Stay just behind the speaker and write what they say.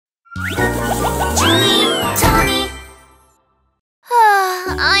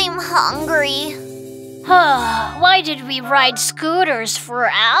hungry. Why did we ride scooters for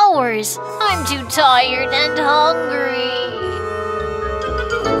hours? I'm too tired and hungry.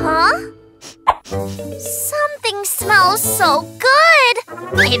 Huh? Something smells so good.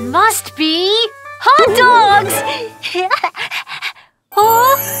 It must be hot dogs!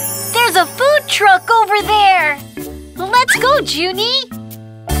 Oh, there's a food truck over there. Let's go, Juny.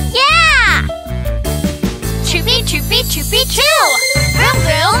 Yeah! Choopy, choopy, choopy, choo! Vroom,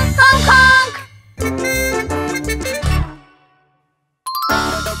 vroom, honk, honk!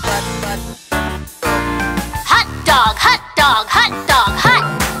 Hot dog, hot dog, hot dog, hot!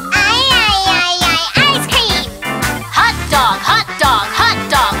 Ay, ay, ay, ay, ice cream! Hot dog, hot dog, hot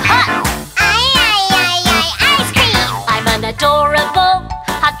dog, hot! Ay, ay, ay, ay, ice cream! I'm an adorable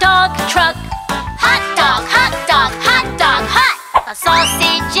hot dog truck. Hot dog, hot dog, hot dog, hot! A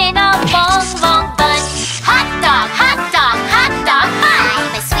sausage in a long, long bun. Hot dog, hot dog, hot dog, hot!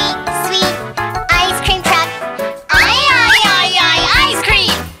 I'm a sweet, sweet ice cream truck. Ay, ay, ay, ay, ice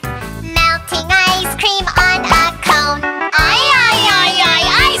cream! Melting ice cream on a cone. Ay, ay, ay, ay,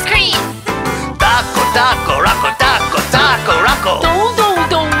 ice cream! Taco, taco, rocco, taco, taco, rocco.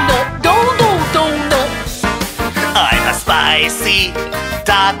 Donut. I'm a spicy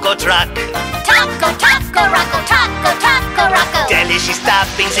taco truck. Taco, taco, rocco, taco, taco, rocco! Delicious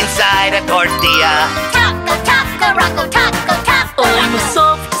toppings inside a tortilla. Taco, taco, rocco, taco, taco, I'm a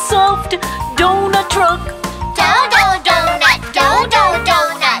rocco! soft donut truck. Dough, donut,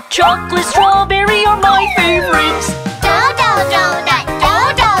 donut! Chocolate strawberry are my favorites. Dough, donut,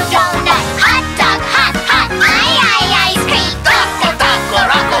 donut! Hot dog, hot, hot! Ay, ay, ice cream! Taco, taco,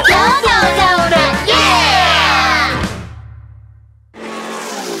 rocco. Donut! Yeah!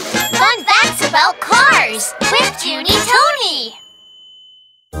 Fun facts about cars with JunyTony.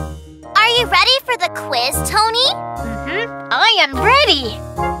 Are you ready for the quiz, Tony? I am ready.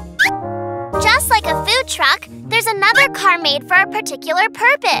 Just like a food truck, there's another car made for a particular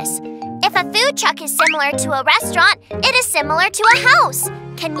purpose. If a food truck is similar to a restaurant, it is similar to a house.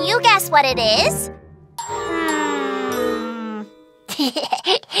 Can you guess what it is?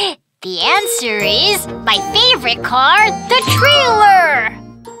 The answer is my favorite car, the trailer.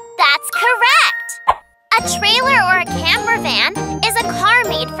 That's correct! A trailer or a camper van is a car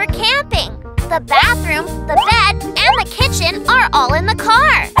made for camping. The bathroom, the bed, and the kitchen are all in the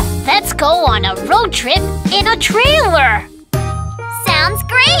car. Let's go on a road trip in a trailer. Sounds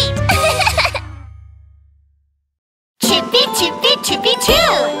great!